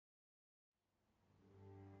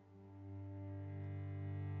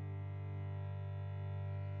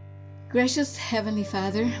Gracious Heavenly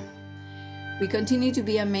Father, we continue to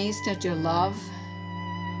be amazed at your love,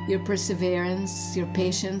 your perseverance, your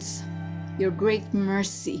patience, your great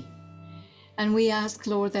mercy. And we ask,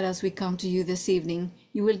 Lord, that as we come to you this evening,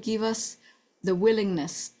 you will give us the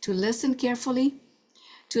willingness to listen carefully,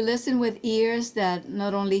 to listen with ears that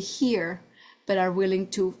not only hear, but are willing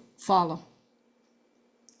to follow.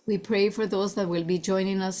 We pray for those that will be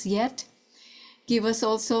joining us yet. Give us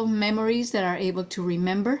also memories that are able to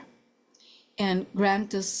remember, and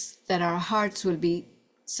grant us that our hearts will be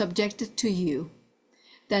subjected to you,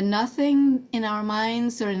 that nothing in our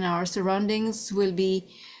minds or in our surroundings will be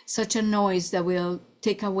such a noise that will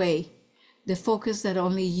take away the focus that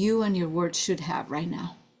only you and your word should have right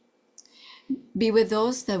now. Be with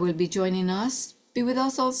those that will be joining us. Be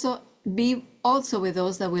also with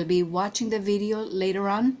those that will be watching the video later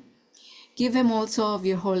on. Give them also of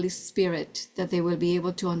your Holy Spirit, that they will be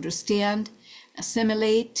able to understand,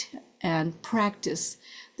 assimilate, and practice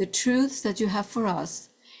the truths that you have for us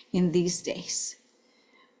in these days.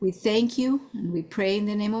 We thank you and we pray in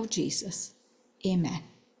the name of Jesus. Amen.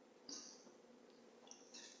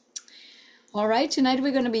 All right, tonight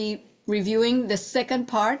we're going to be reviewing the second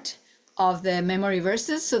part of the memory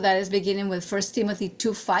verses. So that is beginning with 1 Timothy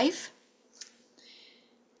 2:5.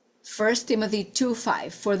 1 Timothy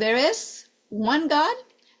 2:5. For there is one God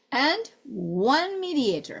and one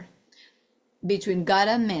mediator between God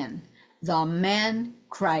and man, the man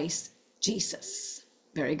Christ Jesus.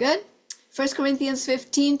 Very good. 1 Corinthians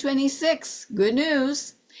 15:26. Good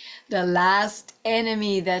news. The last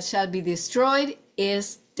enemy that shall be destroyed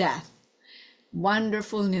is death.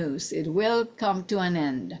 Wonderful news. It will come to an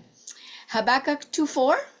end. Habakkuk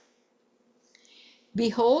 2:4.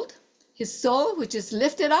 Behold, his soul which is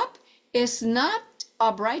lifted up is not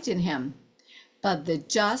upright in him, but the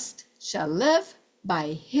just shall live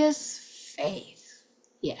by his faith.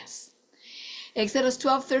 Yes. Exodus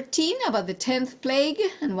 12:13, about the 10th plague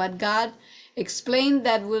and what God explained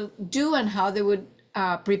that will do and how they would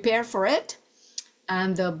prepare for it.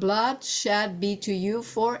 And the blood shall be to you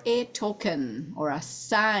for a token or a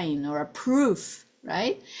sign or a proof,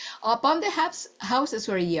 right? Upon the houses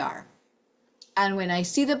where ye are. And when I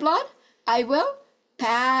see the blood, I will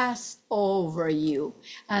pass over you,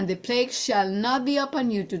 and the plague shall not be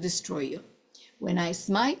upon you to destroy you, when I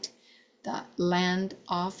smite the land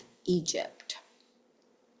of Egypt.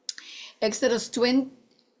 Exodus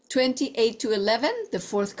 28:11, the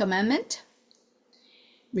fourth commandment.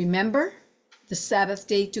 Remember the Sabbath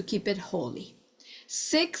day to keep it holy.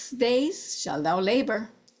 6 days shalt thou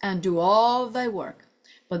labor and do all thy work,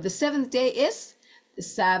 but the seventh day is the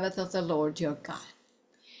Sabbath of the Lord your God.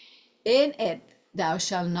 In it thou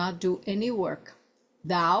shalt not do any work,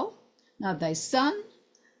 thou, nor thy son,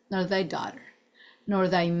 nor thy daughter, nor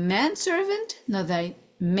thy manservant, nor thy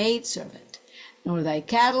maidservant, nor thy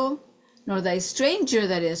cattle, nor thy stranger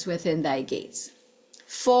that is within thy gates.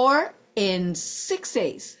 For in 6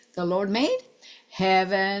 days the Lord made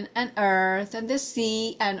heaven and earth and the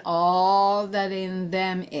sea and all that in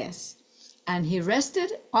them is, and he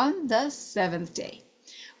rested on the seventh day.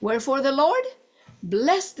 Wherefore the Lord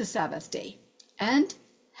blessed the Sabbath day and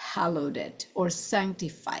hallowed it, or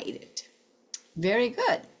sanctified it. Very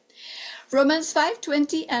good. Romans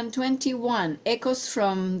 5:20 and 21 echoes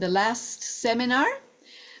from the last seminar,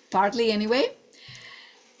 partly anyway,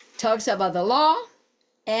 talks about the law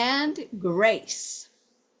and grace.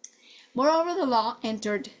 Moreover, the law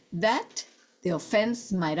entered that the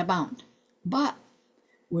offense might abound. But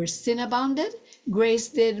where sin abounded, grace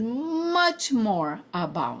did much more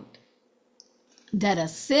abound. That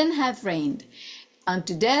as sin hath reigned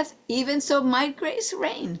unto death, even so might grace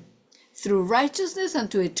reign through righteousness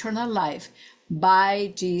unto eternal life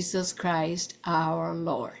by Jesus Christ our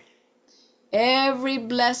Lord. Every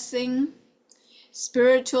blessing,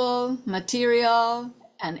 spiritual, material,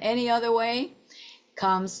 and any other way,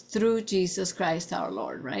 comes through Jesus Christ our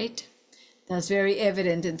Lord, right? That's very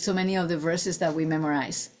evident in so many of the verses that we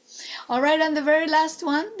memorize. All right, and the very last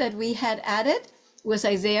one that we had added was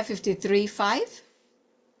Isaiah 53:5.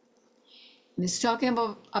 And it's talking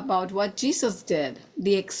about what Jesus did,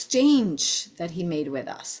 the exchange that he made with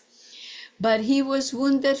us. But he was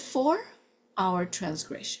wounded for our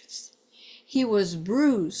transgressions. He was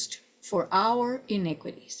bruised for our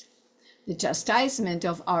iniquities. The chastisement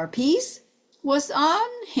of our peace was on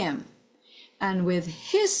him, and with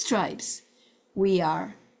his stripes we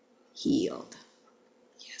are healed.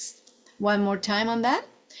 Yes. One more time on that.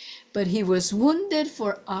 But he was wounded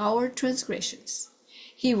for our transgressions.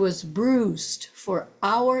 He was bruised for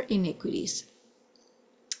our iniquities.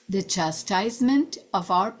 The chastisement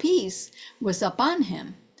of our peace was upon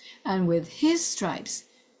him, and with his stripes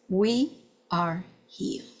we are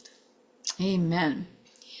healed. Amen.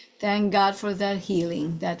 Thank God for that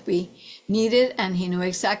healing that we needed, and he knew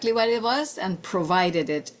exactly what it was and provided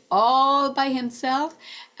it all by himself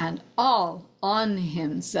and all on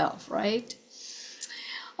himself, right?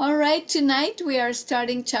 All right, tonight we are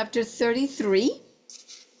starting chapter 33.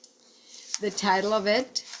 The title of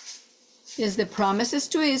it is The Promises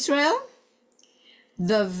to Israel,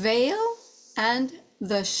 the Veil and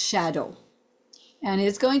the Shadow. And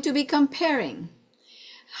it's going to be comparing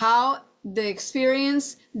how the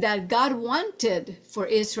experience that God wanted for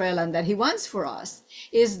Israel and that he wants for us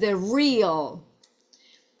is the real.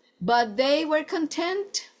 But they were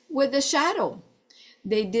content with the shadow.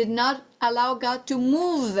 They did not allow God to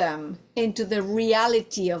move them into the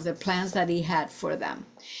reality of the plans that he had for them.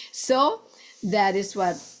 So that is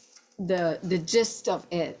what the gist of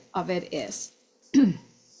it is.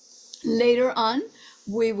 Later on,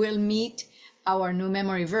 we will meet our new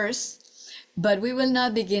memory verse, but we will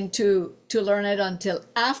not begin to learn it until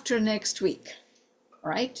after next week.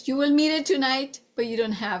 All right? You will meet it tonight, but you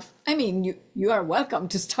don't have, you are welcome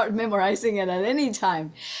to start memorizing it at any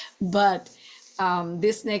time. But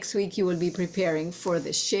this next week, you will be preparing for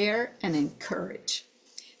the share and encourage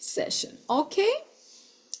session. Okay?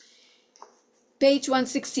 Page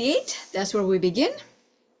 168, that's where we begin.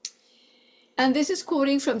 And this is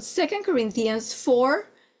quoting from 2 Corinthians 4,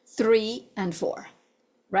 3, and 4.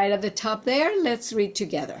 Right at the top there, let's read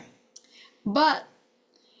together.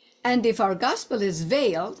 And if our gospel is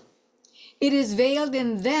veiled, it is veiled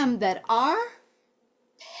in them that are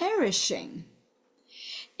perishing,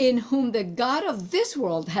 in whom the God of this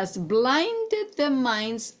world has blinded the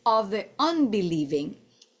minds of the unbelieving,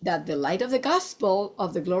 that the light of the gospel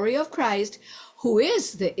of the glory of Christ, who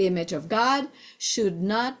is the image of God, should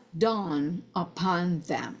not dawn upon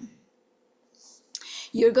them.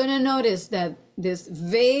 You're going to notice that this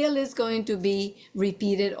veil is going to be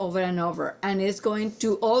repeated over and over. And it's going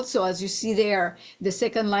to also, as you see there, the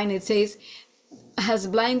second line, it says, has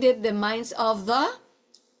blinded the minds of the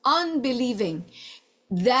unbelieving.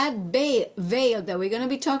 That veil that we're going to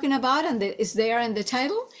be talking about, and that is there in the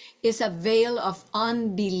title, is a veil of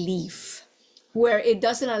unbelief, where it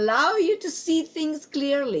doesn't allow you to see things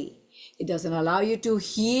clearly. It doesn't allow you to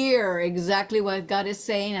hear exactly what God is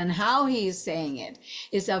saying and how he is saying it.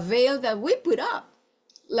 It's a veil that we put up,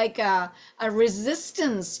 like a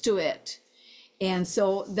resistance to it. And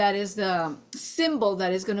so that is the symbol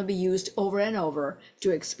that is going to be used over and over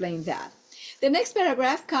to explain that. The next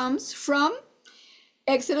paragraph comes from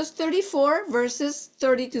Exodus 34, verses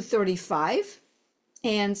 30 to 35.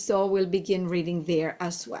 And so we'll begin reading there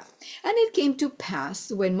as well. And it came to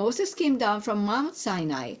pass, when Moses came down from Mount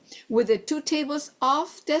Sinai with the 2 tables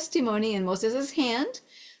of testimony in Moses' hand,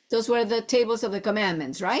 those were the tables of the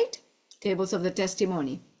commandments, right? Tables of the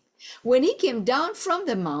testimony. When he came down from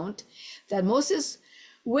the mount, that Moses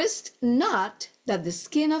wist not that the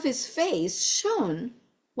skin of his face shone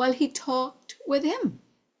while he talked with him.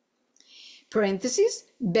 Parentheses,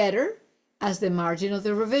 better as the margin of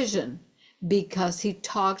the revision, because he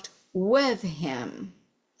talked with him.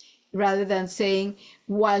 Rather than saying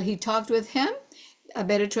while he talked with him, a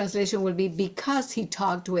better translation would be because he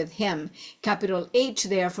talked with him. Capital H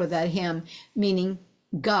there for that him, meaning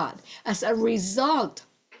God. As a result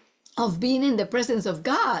of being in the presence of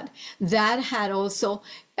God, that had also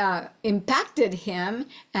impacted him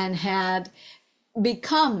and had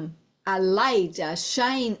become a light, a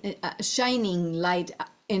shining light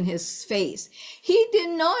in his face. He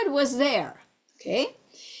didn't know it was there, okay?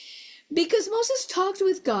 Because Moses talked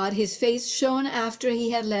with God, his face shone after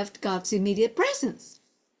he had left God's immediate presence.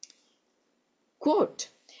 Quote,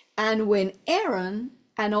 and when Aaron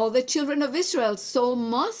and all the children of Israel saw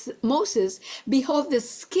Moses, behold, the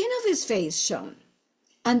skin of his face shone,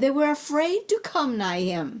 and they were afraid to come nigh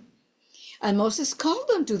him. And Moses called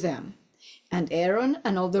unto them, and Aaron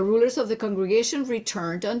and all the rulers of the congregation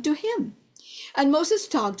returned unto him. And Moses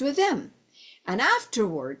talked with them. And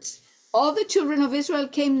afterwards, all the children of Israel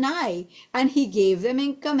came nigh, and he gave them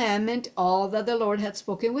in commandment all that the Lord had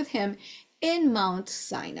spoken with him in Mount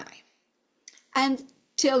Sinai. And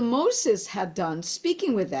till Moses had done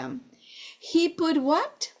speaking with them, he put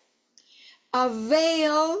what? A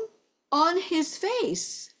veil on his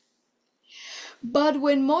face. But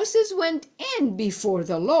when Moses went in before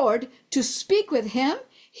the Lord to speak with him,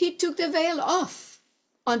 he took the veil off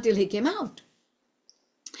until he came out.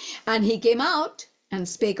 And he came out and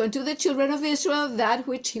spake unto the children of Israel that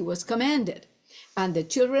which he was commanded. And the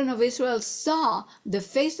children of Israel saw the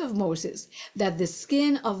face of Moses, that the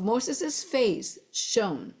skin of Moses' face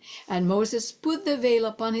shone. And Moses put the veil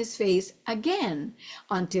upon his face again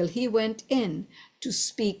until he went in to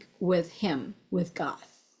speak with him, with God.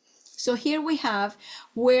 So here we have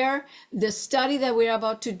where the study that we're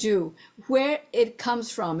about to do, where it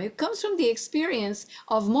comes from. It comes from the experience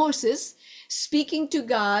of Moses speaking to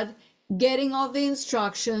God, getting all the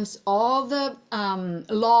instructions, all the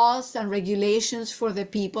laws and regulations for the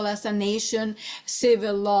people as a nation,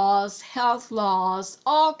 civil laws, health laws,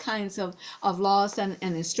 all kinds of laws and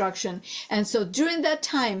instruction. And so during that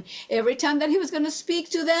time, every time that he was going to speak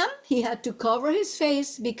to them, he had to cover his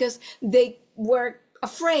face because they were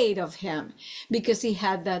afraid of him, because he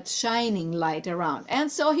had that shining light around,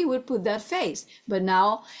 and so he would put that face. But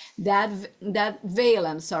now that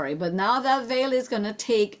veil, but now that veil is going to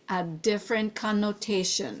take a different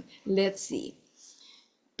connotation. Let's see.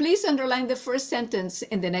 Please underline the first sentence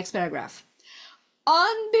in the next paragraph.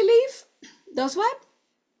 Unbelief does what?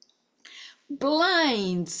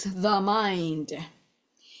 Blinds the mind.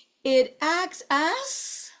 It acts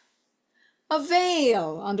as a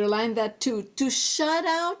veil, underline that too, to shut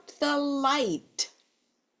out the light.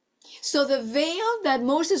 So the veil that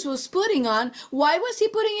Moses was putting on, why was he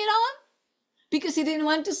putting it on? Because he didn't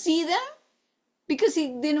want to see them? Because he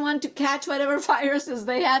didn't want to catch whatever viruses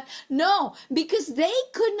they had? No, because they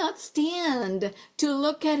could not stand to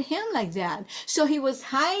look at him like that. So he was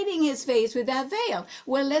hiding his face with that veil.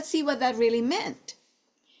 Well, let's see what that really meant.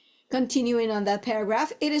 Continuing on that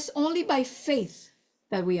paragraph, it is only by faith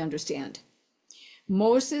that we understand.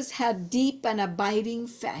 Moses had deep and abiding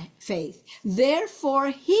faith. Therefore,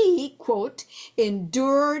 he, quote,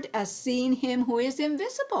 endured as seeing him who is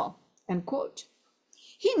invisible, end quote.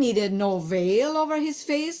 He needed no veil over his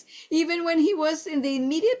face, even when he was in the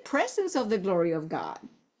immediate presence of the glory of God.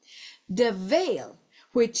 The veil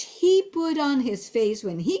which he put on his face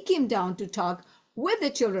when he came down to talk with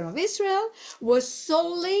the children of Israel was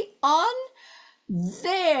solely on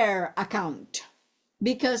their account,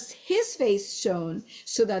 because his face shone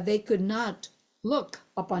so that they could not look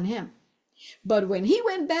upon him. But when he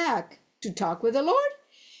went back to talk with the Lord,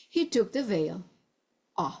 he took the veil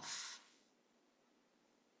off.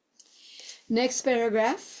 Next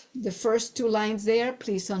paragraph, the first two lines there,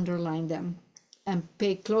 please underline them and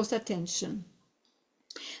pay close attention.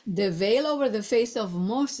 The veil over the face of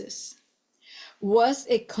Moses was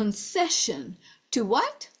a concession to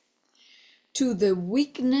what? To the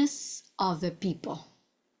weakness of the people.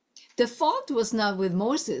 The fault was not with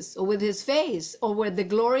Moses or with his face or with the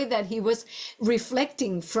glory that he was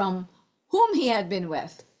reflecting from whom he had been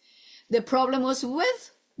with. The problem was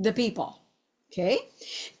with the people. Okay?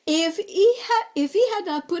 If he had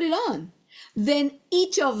not put it on, then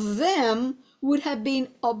each of them would have been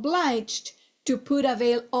obliged to put a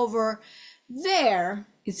veil over their,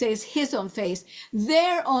 it says his own face,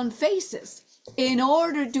 their own faces, in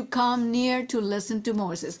order to come near to listen to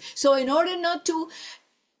Moses. So in order not to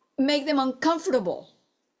make them uncomfortable,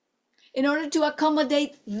 in order to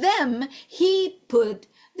accommodate them, he put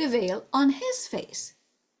the veil on his face.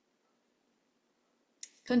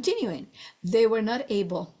 Continuing, they were not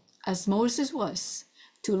able, as Moses was,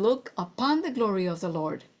 to look upon the glory of the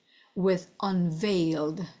Lord with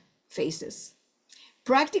unveiled faces.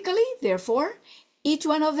 Practically, therefore, each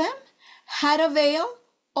one of them had a veil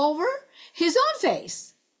over his own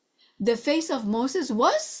face. The face of Moses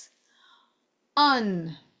was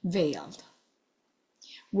unveiled.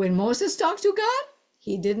 When Moses talked to God,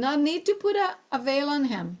 he did not need to put a veil on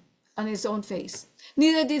him, on his own face.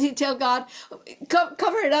 Neither did he tell God,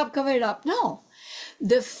 cover it up, cover it up. No,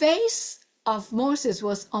 the face of Moses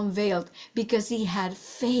was unveiled because he had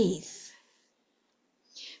faith.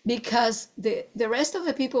 Because the rest of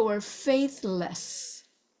the people were faithless,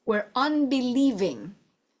 were unbelieving.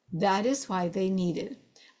 That is why they needed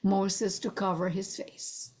Moses to cover his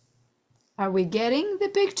face. Are we getting the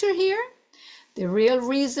picture here? The real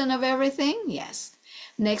reason of everything? Yes.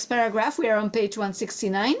 Next paragraph, we are on page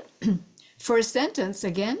 169. First sentence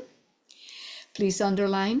again. Please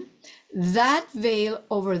underline. That veil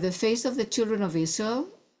over the face of the children of Israel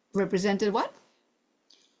represented what?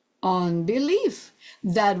 Unbelief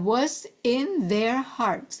that was in their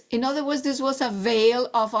hearts. In other words, this was a veil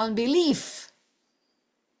of unbelief.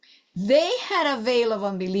 They had a veil of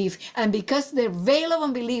unbelief, and because their veil of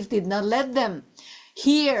unbelief did not let them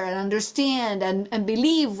hear and understand and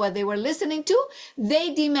believe what they were listening to,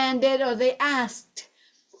 they demanded, or they asked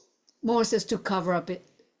Moses to cover up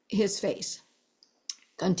his face.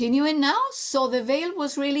 Continuing now, so the veil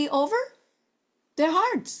was really over their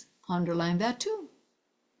hearts. Underline that too.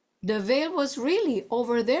 The veil was really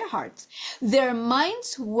over their hearts. Their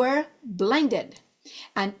minds were blinded.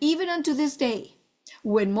 And even unto this day,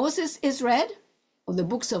 when Moses is read, or the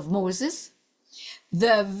books of Moses,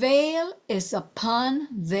 the veil is upon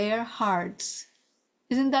their hearts.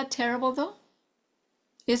 Isn't that terrible though?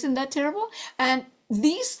 Isn't that terrible? And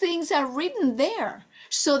these things are written there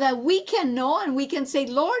so that we can know and we can say,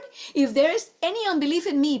 Lord, if there is any unbelief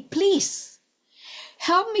in me, please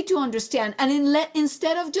help me to understand. And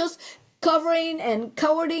instead of just covering and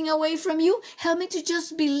cowering away from you, help me to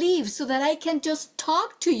just believe so that I can just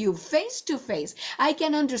talk to you face to face. I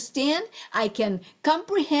can understand, I can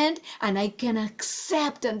comprehend, and I can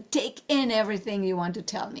accept and take in everything you want to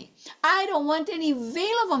tell me. I don't want any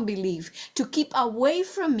veil of unbelief to keep away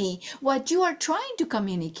from me what you are trying to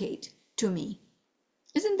communicate to me.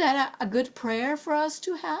 Isn't that a good prayer for us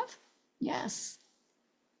to have? Yes.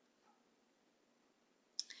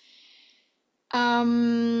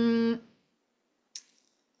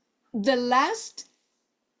 The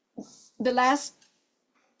last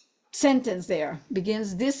sentence there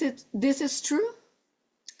begins, this is true.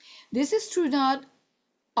 This is true not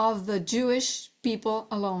of the Jewish people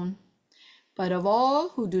alone, but of all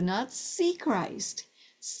who do not see Christ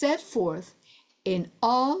set forth in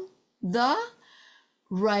all the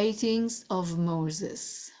writings of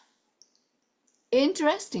Moses.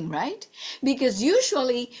 Interesting, right? Because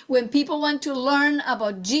usually when people want to learn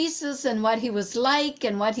about Jesus and what he was like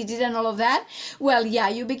and what he did and all of that, well, yeah,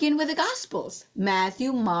 you begin with the Gospels,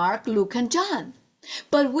 Matthew, Mark, Luke, and John.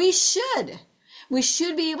 But we should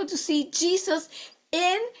be able to see Jesus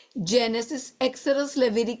in Genesis, Exodus,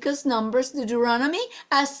 Leviticus, Numbers, Deuteronomy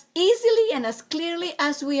as easily and as clearly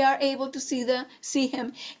as we are able to see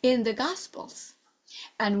him in the Gospels.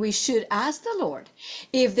 And we should ask the Lord,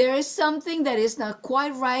 if there is something that is not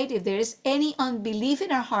quite right, if there is any unbelief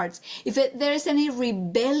in our hearts, if there is any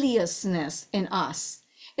rebelliousness in us,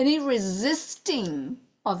 any resisting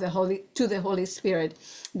of the Holy Spirit,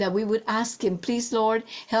 that we would ask him, please, Lord,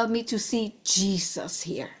 help me to see Jesus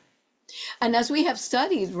here. And as we have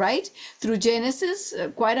studied, right, through Genesis,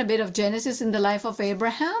 quite a bit of Genesis in the life of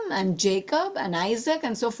Abraham and Jacob and Isaac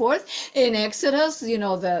and so forth. In Exodus,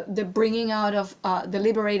 the bringing out of, the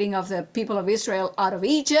liberating of the people of Israel out of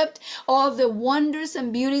Egypt, all the wonders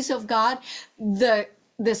and beauties of God, the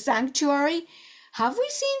sanctuary. Have we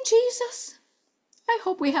seen Jesus? I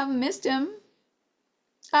hope we haven't missed him.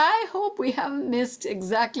 I hope we haven't missed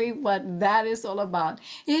exactly what that is all about.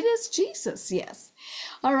 It is Jesus, yes.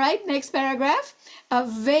 All right, next paragraph. A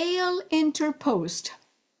veil interposed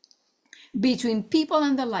between people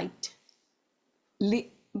and the light.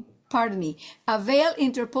 A veil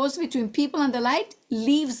interposed between people and the light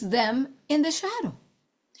leaves them in the shadow.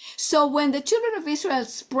 So when the children of Israel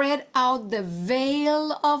spread out the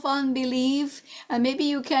veil of unbelief, and maybe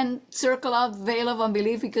you can circle out veil of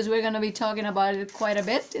unbelief because we're going to be talking about it quite a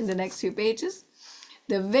bit in the next few pages.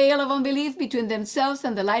 The veil of unbelief between themselves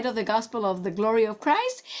and the light of the gospel of the glory of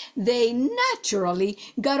Christ, they naturally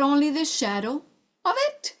got only the shadow of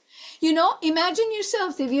it. Imagine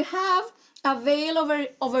yourselves if you have a veil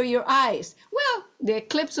over your eyes. Well, the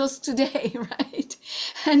eclipse was today, right?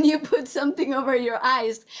 And you put something over your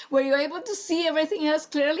eyes. Were you able to see everything else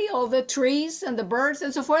clearly? All the trees and the birds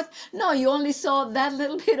and so forth? No, you only saw that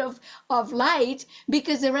little bit of light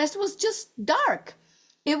because the rest was just dark.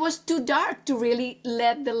 It was too dark to really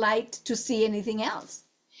let the light to see anything else.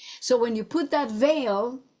 So when you put that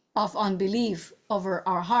veil of unbelief over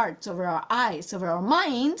our hearts, over our eyes, over our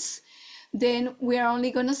minds, then we are only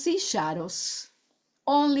going to see shadows,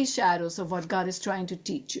 only shadows of what God is trying to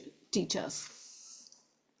teach us.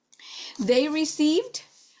 They received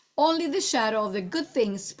only the shadow of the good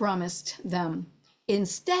things promised them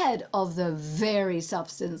instead of the very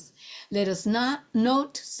substance. Let us not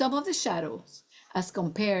note some of the shadows as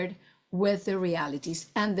compared with the realities.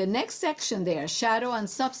 And the next section there, shadow and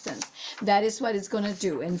substance, that is what it's going to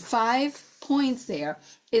do. In 5 points there,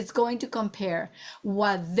 it's going to compare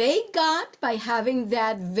what they got by having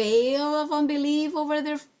that veil of unbelief over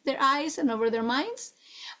their eyes and over their minds,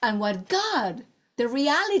 and what God, the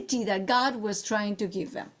reality that God was trying to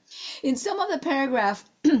give them. In some of the paragraph,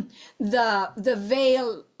 the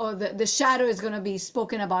veil or the shadow is going to be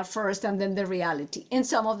spoken about first, and then the reality. In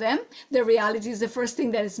some of them, the reality is the first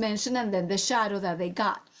thing that is mentioned, and then the shadow that they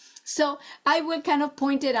got. So I will kind of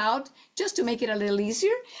point it out just to make it a little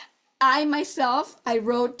easier. I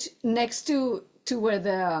wrote next to where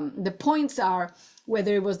the points are,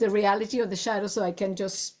 whether it was the reality or the shadow, so I can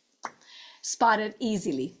just spot it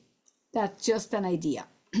easily. That's just an idea.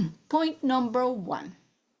 Point number 1.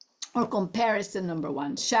 Or comparison number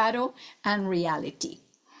 1, shadow and reality.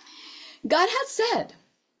 God had said,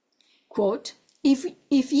 quote, if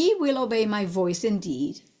ye will obey my voice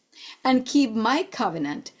indeed, and keep my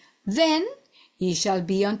covenant, then ye shall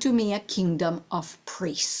be unto me a kingdom of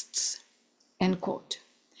priests, end quote.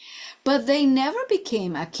 But they never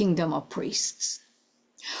became a kingdom of priests.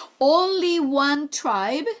 Only one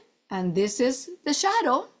tribe, and this is the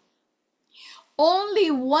shadow,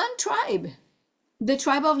 only one tribe, the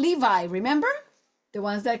tribe of Levi, remember? The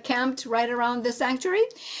ones that camped right around the sanctuary,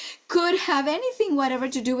 could have anything whatever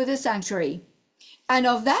to do with the sanctuary. And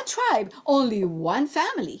of that tribe, only one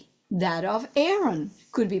family, that of Aaron,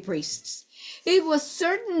 could be priests. It was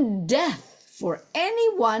certain death for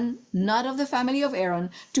anyone not of the family of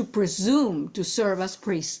Aaron to presume to serve as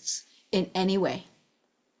priests in any way.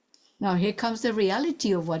 Now here comes the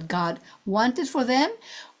reality of what God wanted for them,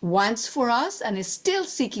 wants for us, and is still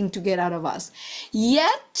seeking to get out of us.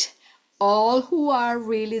 Yet, all who are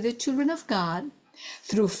really the children of God,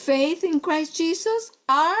 through faith in Christ Jesus,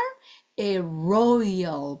 are a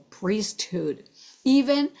royal priesthood,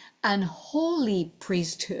 even an holy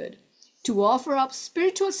priesthood, to offer up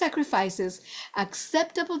spiritual sacrifices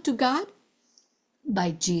acceptable to God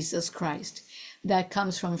by Jesus Christ. That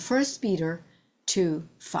comes from 1 Peter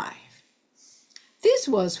 2:5. This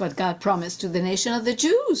was what God promised to the nation of the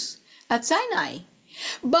Jews at Sinai.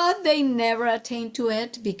 But they never attained to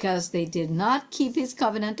it because they did not keep his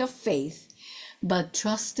covenant of faith, but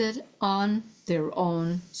trusted on their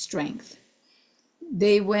own strength.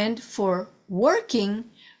 They went for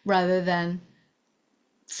working rather than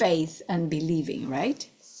faith and believing, right?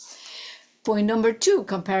 Point number 2,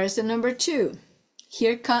 comparison number 2.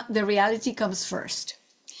 Here the reality comes first.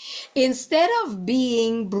 Instead of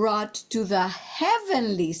being brought to the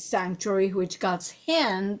heavenly sanctuary which God's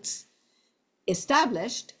hands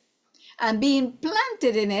established and being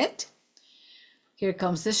planted in it, here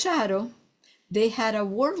comes the shadow. They had a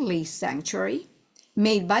worldly sanctuary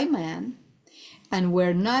made by man and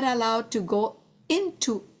were not allowed to go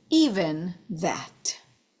into even that.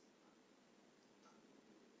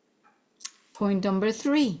 Point number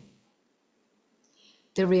 3.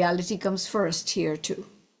 The reality comes first here too.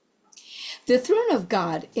 The throne of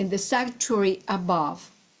God in the sanctuary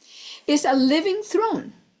above is a living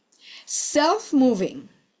throne, self-moving,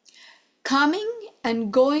 coming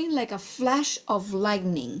and going like a flash of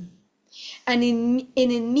lightning, and in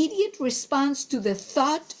immediate response to the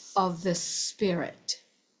thought of the Spirit.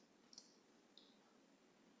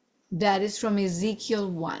 That is from Ezekiel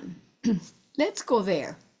 1. Let's go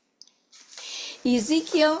there.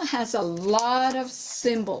 Ezekiel has a lot of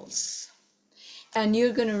symbols, and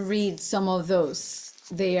you're going to read some of those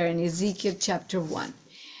there in Ezekiel chapter 1.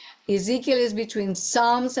 Ezekiel is between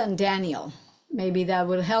Psalms and Daniel. Maybe that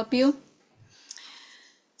will help you.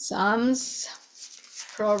 Psalms,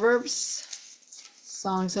 Proverbs,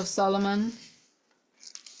 Songs of Solomon,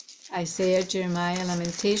 Isaiah, Jeremiah,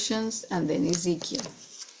 Lamentations, and then Ezekiel.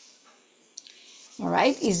 All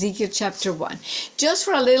right, Ezekiel chapter 1. Just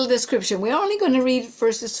for a little description, we're only going to read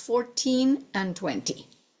verses 14 and 20.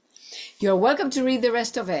 You're welcome to read the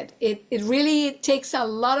rest of it. It really takes a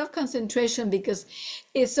lot of concentration because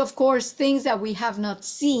it's, of course, things that we have not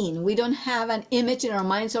seen. We don't have an image in our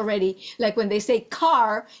minds already. Like when they say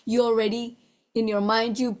car, you already, in your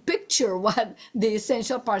mind, you picture what the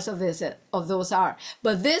essential parts of those are.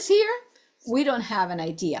 But this here, we don't have an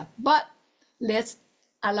idea. But let's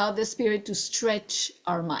allow the Spirit to stretch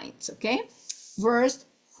our minds, okay? Verse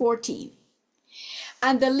 14.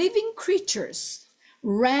 And the living creatures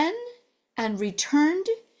ran and returned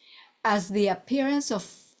as the appearance of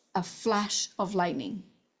a flash of lightning.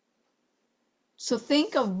 So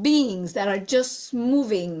think of beings that are just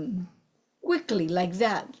moving quickly like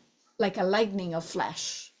that, like a lightning of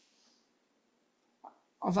flash,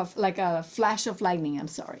 like a flash of lightning, I'm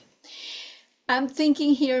sorry. I'm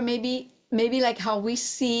thinking here maybe like how we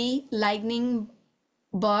see lightning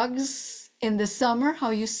bugs in the summer, how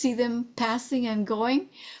you see them passing and going,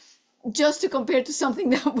 just to compare to something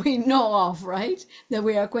that we know of, right? That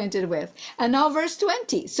we are acquainted with. And now verse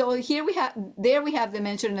 20. So here we have the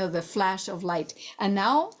mention of the flash of light. And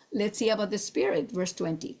now let's see about the Spirit, verse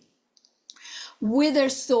 20.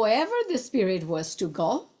 Whithersoever the Spirit was to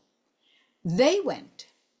go, they went.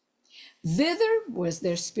 Thither was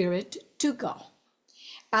their spirit to go.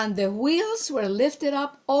 And the wheels were lifted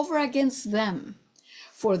up over against them,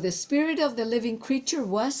 for the spirit of the living creature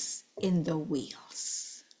was in the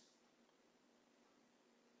wheels.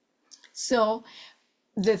 So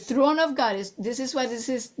the throne of God this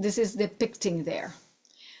is depicting there.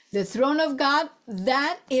 The throne of God,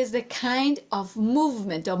 that is the kind of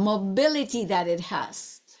movement, of mobility that it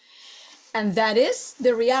has. And that is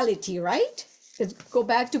the reality, right? Let's go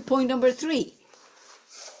back to point number 3.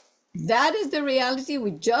 That is the reality.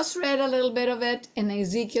 We just read a little bit of it in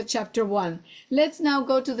Ezekiel chapter 1. Let's now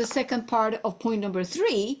go to the second part of point number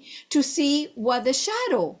 3 to see what the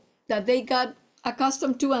shadow that they got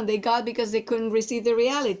accustomed to and they got because they couldn't receive the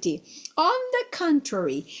reality. On the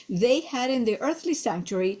contrary, they had in the earthly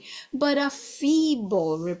sanctuary but a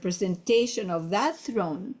feeble representation of that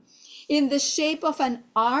throne in the shape of an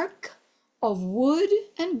ark of wood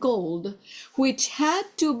and gold, which had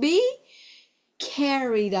to be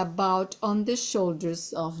carried about on the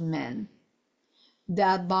shoulders of men.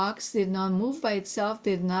 That box did not move by itself,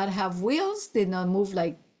 did not have wheels, did not move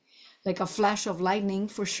like a flash of lightning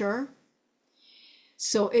for sure.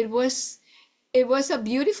 So it was a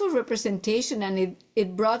beautiful representation, and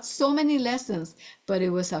it brought so many lessons, but it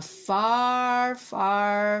was a far,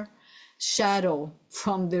 far shadow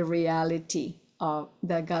from the reality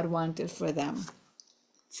that God wanted for them.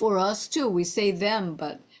 For us too, we say them,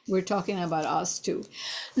 but we're talking about us too.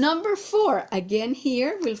 Number 4, again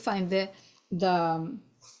here we'll find the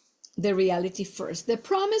reality first. The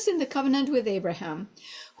promise in the covenant with Abraham,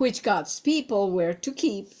 which God's people were to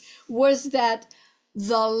keep, was that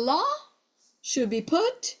the law should be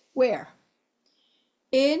put where?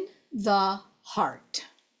 In the heart.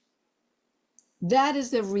 That is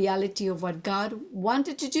the reality of what God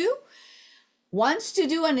wanted to do, wants to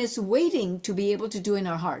do, and is waiting to be able to do in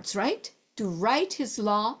our hearts, right? To write his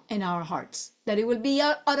law in our hearts, that it will be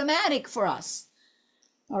automatic for us.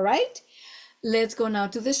 All right? Let's go now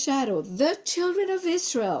to the shadow. The children of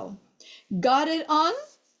Israel got it on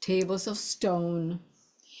tables of stone.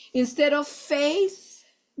 Instead of faith,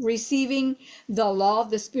 receiving the law of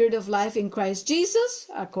the Spirit of life in Christ Jesus,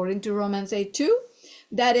 according to Romans 8:2,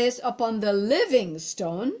 that is, upon the living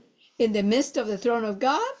stone in the midst of the throne of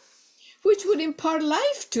God, which would impart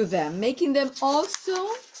life to them, making them also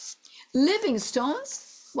living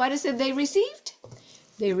stones. What is it they received?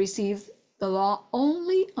 They received the law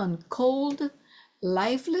only on cold,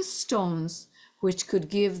 lifeless stones, which could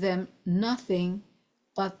give them nothing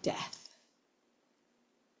but death.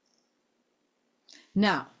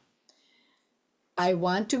 Now, I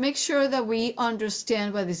want to make sure that we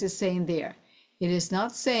understand what this is saying there. It is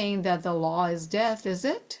not saying that the law is death, is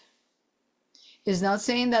it? It's not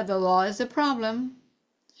saying that the law is a problem.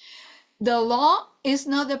 The law is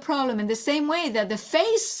not the problem in the same way that the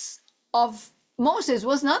face of Moses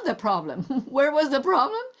was not the problem. Where was the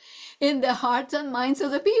problem? In the hearts and minds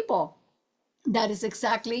of the people. That is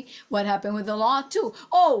exactly what happened with the law too.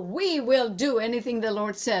 Oh, we will do anything the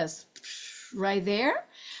Lord says. Right there,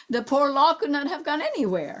 the poor law could not have gone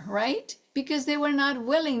anywhere, right? Because they were not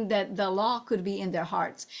willing that the law could be in their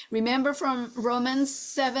hearts. Remember from Romans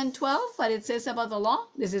 7:12 what it says about the law?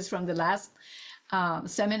 This is from the last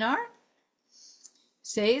seminar. It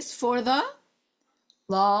says, for the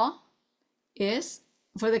law is,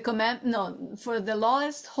 for the law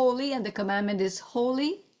is holy and the commandment is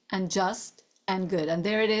holy and just and good. And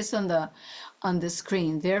there it is on the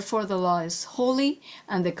screen. Therefore the law is holy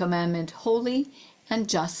and the commandment holy and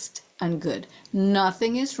just and good.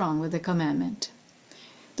 Nothing is wrong with the commandment.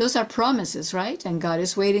 Those are promises, right? And God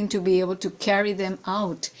is waiting to be able to carry them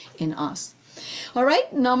out in us. All right,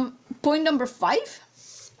 point number 5.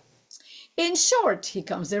 In short, here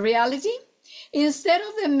comes the reality. Instead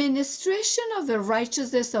of the ministration of the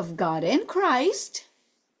righteousness of God in Christ,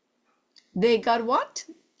 they got what?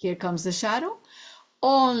 Here comes the shadow.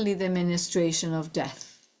 Only the ministration of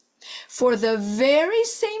death. For the very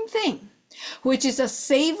same thing, which is a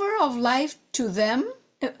savor of life to them,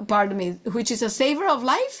 which is a savor of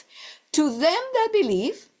life to them that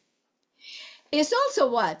believe, is also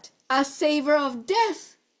what? A savor of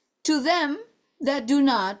death to them that do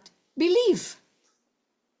not believe.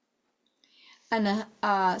 And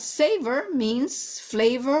a savor means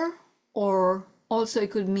flavor, or also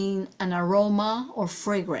it could mean an aroma or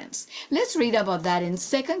fragrance. Let's read about that in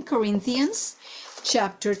 2 Corinthians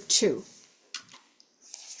chapter 2.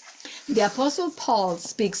 The Apostle Paul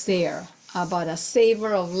speaks there about a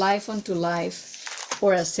savor of life unto life,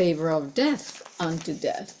 or a savor of death unto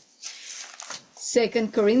death. 2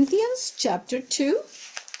 Corinthians chapter 2.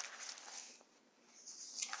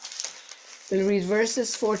 We'll read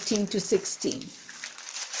verses 14 to 16.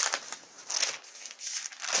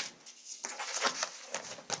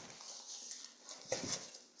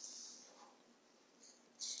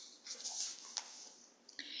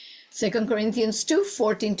 Second Corinthians 2,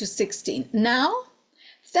 14 to 16. Now,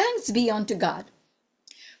 thanks be unto God,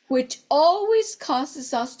 which always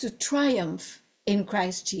causes us to triumph in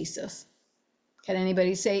Christ Jesus. Can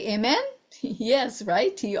anybody say amen? Yes,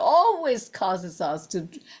 right? He always causes us to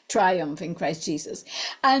triumph in Christ Jesus,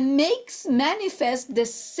 and makes manifest the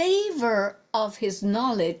savor of his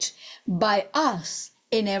knowledge by us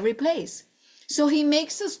in every place. So he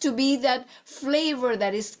makes us to be that flavor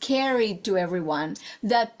that is carried to everyone,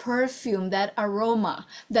 that perfume, that aroma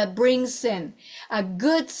that brings in a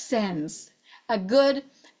good sense, a good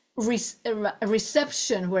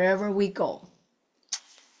reception wherever we go.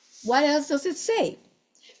 What else does it say?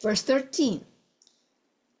 Verse 13.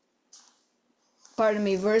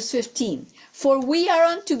 Verse 15. For we are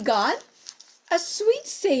unto God a sweet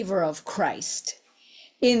savor of Christ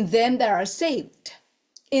in them that are saved,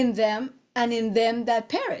 in them and in them that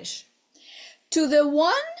perish. To the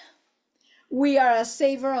one we are a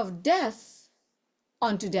savor of death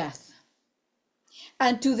unto death,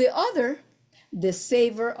 and to the other the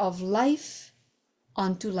savor of life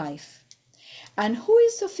unto life. And who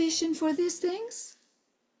is sufficient for these things?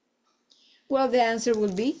 Well, the answer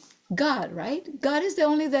will be God, right? God is the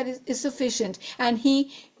only that is sufficient, and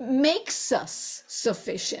he makes us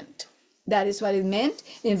sufficient. That is what it meant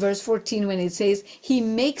in verse 14 when it says, he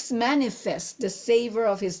makes manifest the savor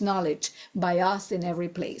of his knowledge by us in every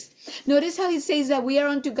place. Notice how it says that we are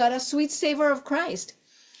unto God a sweet savor of Christ.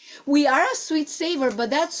 We are a sweet savor,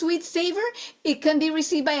 but that sweet savor, it can be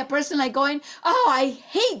received by a person like going, oh, I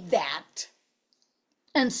hate that.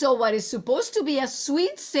 And so what is supposed to be a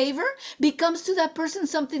sweet savor becomes to that person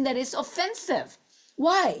something that is offensive.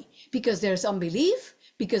 Why? Because there's unbelief,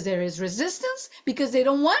 because there is resistance, because they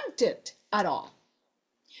don't want it at all.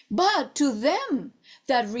 But to them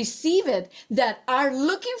that receive it, that are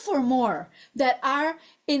looking for more, that are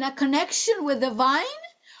in a connection with the vine,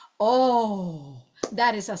 oh,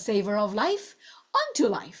 that is a savor of life unto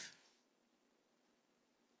life.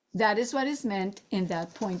 That is what is meant in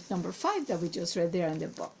that point number 5 that we just read there in the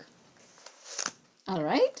book. All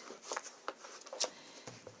right.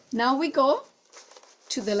 Now we go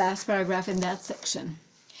to the last paragraph in that section.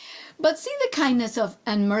 But see the kindness of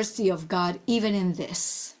and mercy of God even in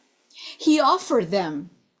this. He offered them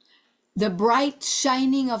the bright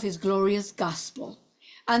shining of his glorious gospel,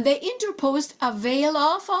 and they interposed a veil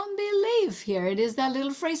of unbelief. Here it is, that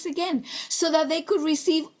little phrase again, so that they could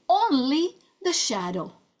receive only the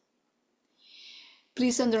shadow.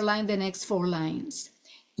 Please underline the next 4 lines.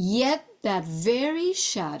 Yet that very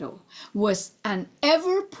shadow was an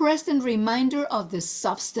ever-present reminder of the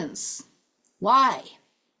substance. Why?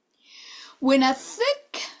 When a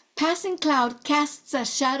thick passing cloud casts a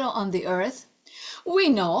shadow on the earth, we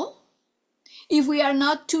know, if we are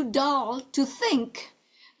not too dull to think,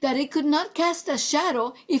 that it could not cast a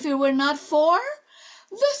shadow if it were not for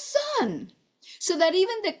the sun, so that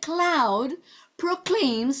even the cloud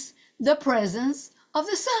proclaims the presence of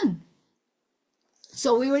the sun.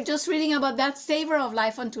 So we were just reading about that savor of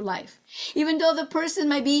life unto life. Even though the person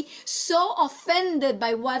might be so offended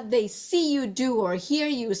by what they see you do or hear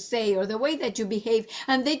you say or the way that you behave,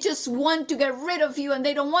 and they just want to get rid of you and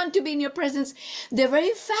they don't want to be in your presence, the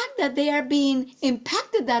very fact that they are being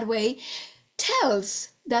impacted that way tells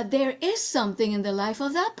that there is something in the life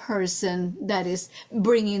of that person that is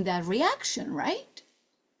bringing that reaction, right?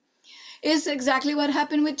 It's exactly what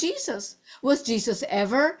happened with Jesus. Was Jesus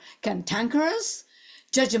ever cantankerous,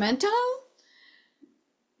 judgmental,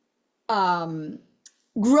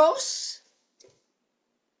 gross?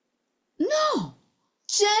 No.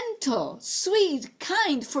 Gentle, sweet,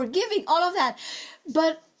 kind, forgiving, all of that.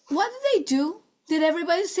 But what did they do? Did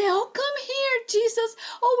everybody say, oh, come here, Jesus.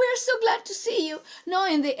 Oh, we're so glad to see you. No,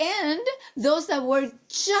 in the end, those that were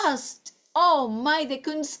just, oh my, they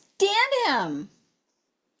couldn't stand him.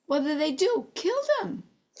 What did they do? Kill him.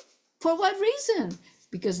 For what reason?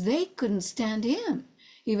 Because they couldn't stand him,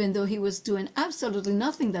 even though he was doing absolutely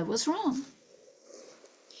nothing that was wrong.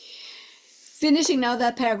 Finishing now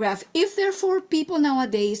that paragraph. If therefore people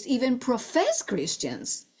nowadays, even professed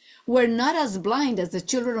Christians, were not as blind as the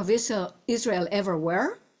children of Israel ever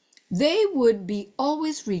were, they would be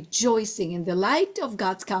always rejoicing in the light of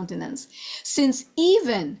God's countenance, since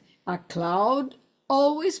even a cloud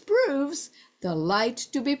always proves the light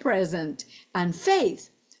to be present, and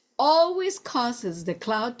faith always causes the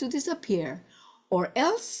cloud to disappear, or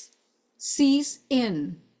else sees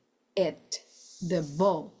in it the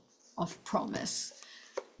bow of promise,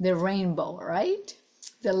 the rainbow, right?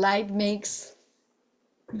 The light makes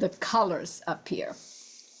the colors appear.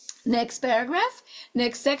 Next paragraph,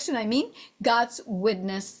 next section, God's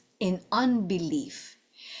witness in unbelief.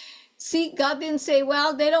 See, God didn't say,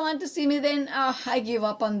 well, they don't want to see me, then I give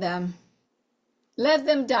up on them. Let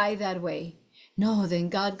them die that way. No, then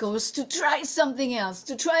God goes to try something else,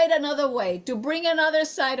 to try it another way, to bring another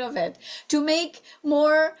side of it, to make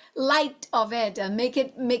more light of it and make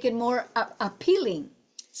it more appealing.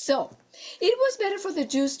 So it was better for the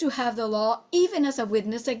Jews to have the law even as a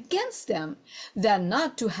witness against them than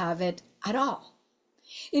not to have it at all.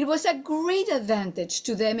 It was a great advantage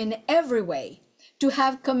to them in every way to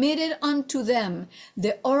have committed unto them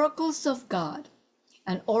the oracles of God.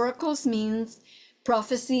 And oracles means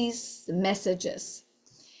prophecies, messages.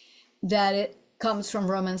 That it comes from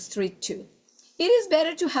Romans 3:2. It is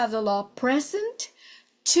better to have the law present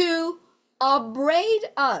to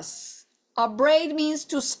upbraid us. Upbraid means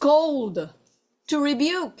to scold, to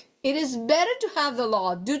rebuke. It is better to have the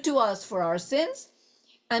law due to us for our sins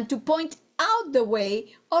and to point out the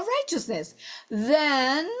way of righteousness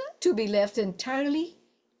than to be left entirely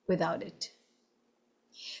without it.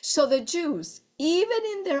 So the Jews, even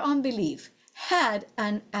in their unbelief, had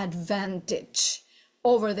an advantage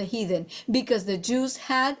over the heathen because the Jews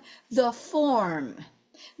had the form,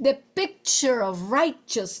 the picture of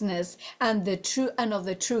righteousness and of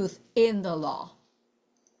the truth in the law.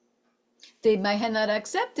 They might have not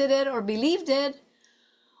accepted it or believed it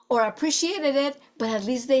or appreciated it, but at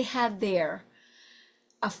least they had there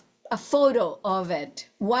a photo of it.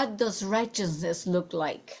 What does righteousness look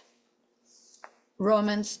like?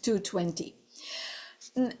 Romans 2:20.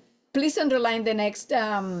 Please underline the next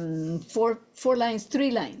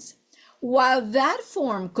three lines. While that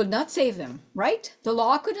form could not save them, right? The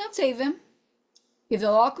law could not save them. If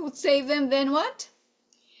the law could save them, then what?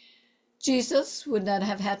 Jesus would not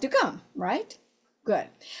have had to come, right? Good.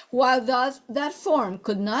 While that form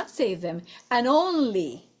could not save them and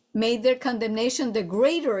only made their condemnation the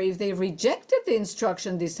greater if they rejected the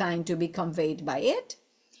instruction designed to be conveyed by it,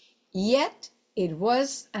 yet it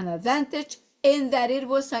was an advantage in that it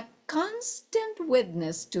was a constant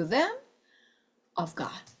witness to them of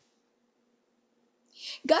God.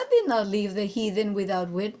 God did not leave the heathen without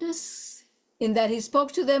witness, in that he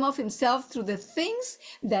spoke to them of himself through the things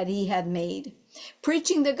that he had made,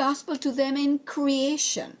 preaching the gospel to them in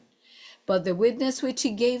creation. But the witness which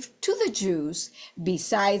he gave to the Jews,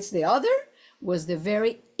 besides the other, was the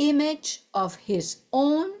very image of his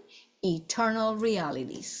own eternal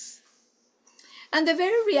realities. And the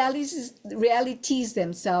very realities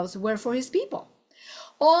themselves were for his people.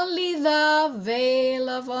 Only the veil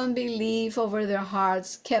of unbelief over their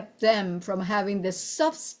hearts kept them from having the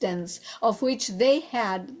substance of which they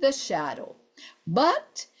had the shadow.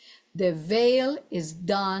 But the veil is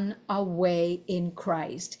done away in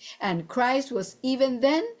Christ, and Christ was even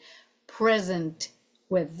then present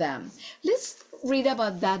with them. Let's read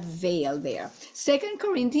about that veil there. 2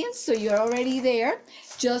 Corinthians, so you're already there,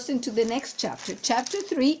 just into the next chapter, chapter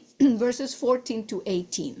 3, verses 14 to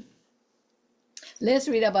 18. Let's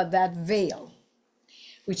read about that veil,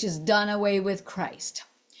 which is done away with Christ.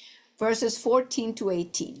 Verses 14 to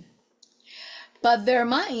 18. But their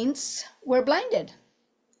minds were blinded.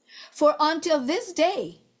 For until this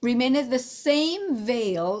day remaineth the same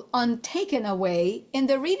veil untaken away in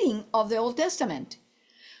the reading of the Old Testament,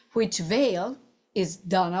 which veil is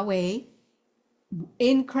done away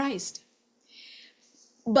in Christ.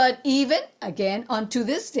 But even, again, unto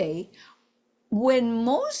this day, when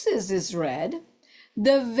Moses is read,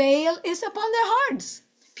 the veil is upon their hearts.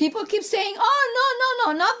 People keep saying, oh,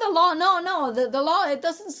 no, not the law. No, the law, it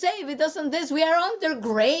doesn't save, it doesn't this. We are under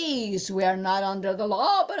grace. We are not under the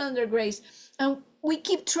law, but under grace. And we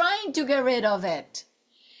keep trying to get rid of it.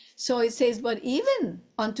 So it says, but even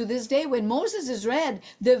unto this day, when Moses is read,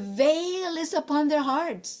 the veil is upon their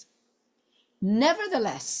hearts.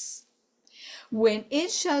 Nevertheless, when it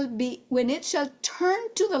shall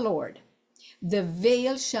turn to the Lord, the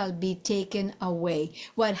veil shall be taken away.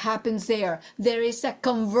 What happens there? There is a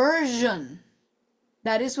conversion.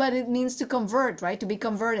 That is what it means to convert, right? To be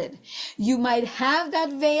converted. You might have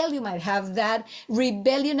that veil, you might have that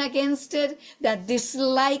rebellion against it, that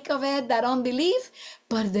dislike of it, that unbelief,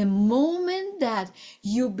 but the moment that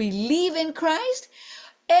you believe in Christ,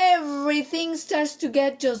 everything starts to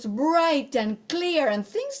get just bright and clear, and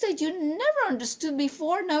things that you never understood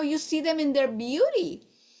before, now you see them in their beauty.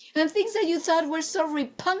 And things that you thought were so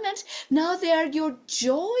repugnant, now they are your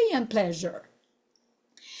joy and pleasure.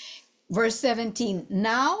 Verse 17,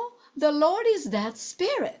 now the Lord is that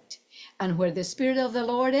Spirit, and where the Spirit of the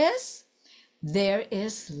Lord is, there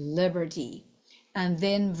is liberty. And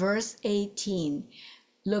then verse 18,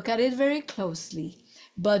 look at it very closely.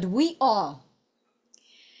 But we all,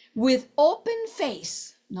 with open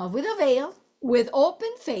face, not with a veil, with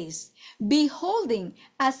open face, beholding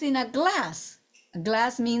as in a glass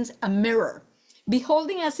means a mirror,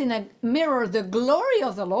 beholding as in a mirror the glory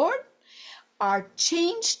of the Lord, are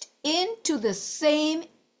changed into the same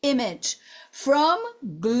image from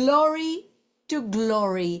glory to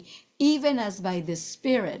glory, even as by the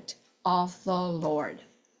Spirit of the Lord.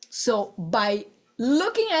 So by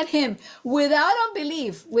looking at him without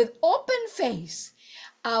unbelief, with open face,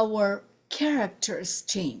 our characters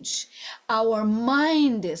change. Our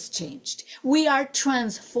mind is changed. We are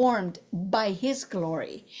transformed by his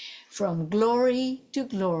glory. From glory to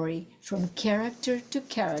glory, from character to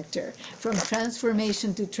character, from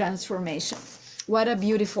transformation to transformation. What a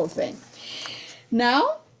beautiful thing.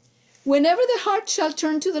 Now, whenever the heart shall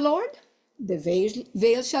turn to the Lord, the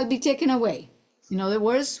veil shall be taken away. In other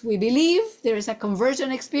words, we believe there is a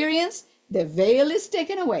conversion experience, the veil is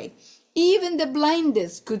taken away. Even the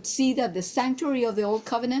blindest could see that the sanctuary of the old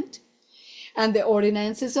covenant and the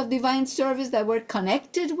ordinances of divine service that were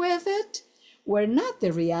connected with it were not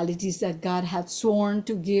the realities that God had sworn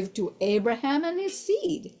to give to Abraham and his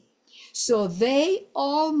seed. So they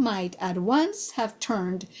all might at once have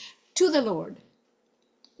turned to the Lord,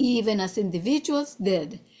 even as individuals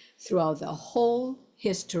did throughout the whole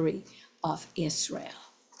history of Israel.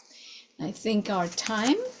 I think our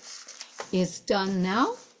time is done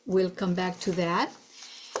now. We'll come back to that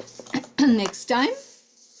next time.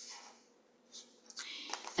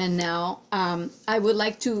 And now I would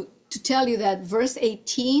like to tell you that verse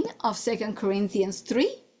 18 of 2 Corinthians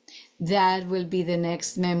 3, that will be the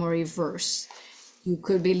next memory verse. You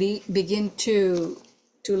could begin to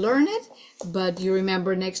learn it, but you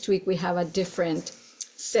remember next week we have a different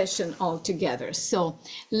session altogether. So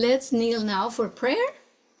let's kneel now for prayer.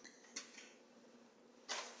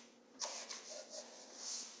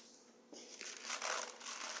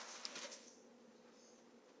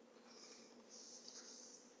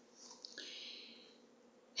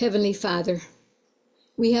 Heavenly Father,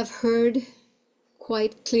 we have heard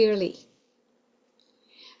quite clearly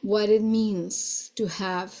what it means to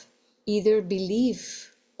have either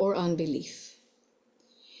belief or unbelief.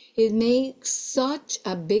 It makes such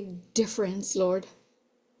a big difference, Lord.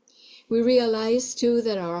 We realize too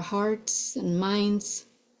that our hearts and minds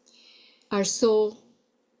are so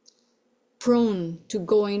prone to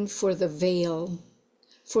going for the veil,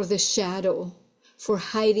 for the shadow, for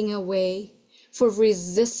hiding away, for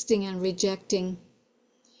resisting and rejecting.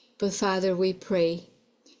 But Father, we pray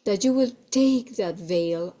that you will take that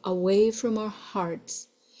veil away from our hearts,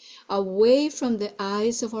 away from the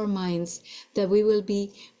eyes of our minds, that we will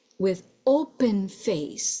be with open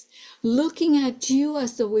face, looking at you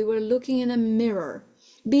as though we were looking in a mirror,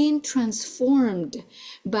 being transformed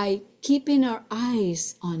by keeping our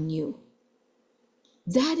eyes on you.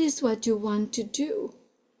 That is what you want to do.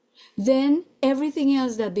 Then everything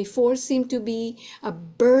else that before seemed to be a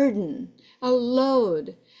burden, a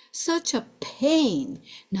load, such a pain,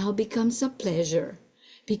 now becomes a pleasure,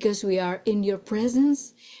 because we are in your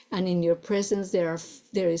presence, and in your presence there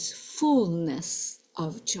is fullness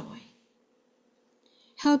of joy.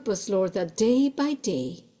 Help us, Lord, that day by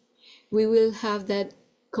day we will have that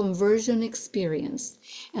conversion experience,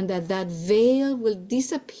 and that veil will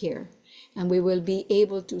disappear, and we will be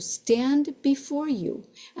able to stand before you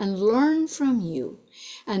and learn from you,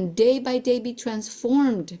 and day by day be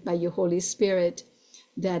transformed by your Holy Spirit,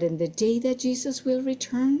 that in the day that Jesus will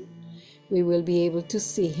return, we will be able to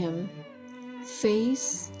see him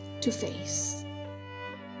face to face.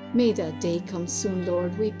 May that day come soon,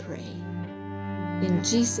 Lord, we pray. In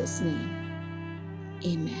Jesus' name,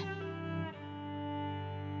 amen.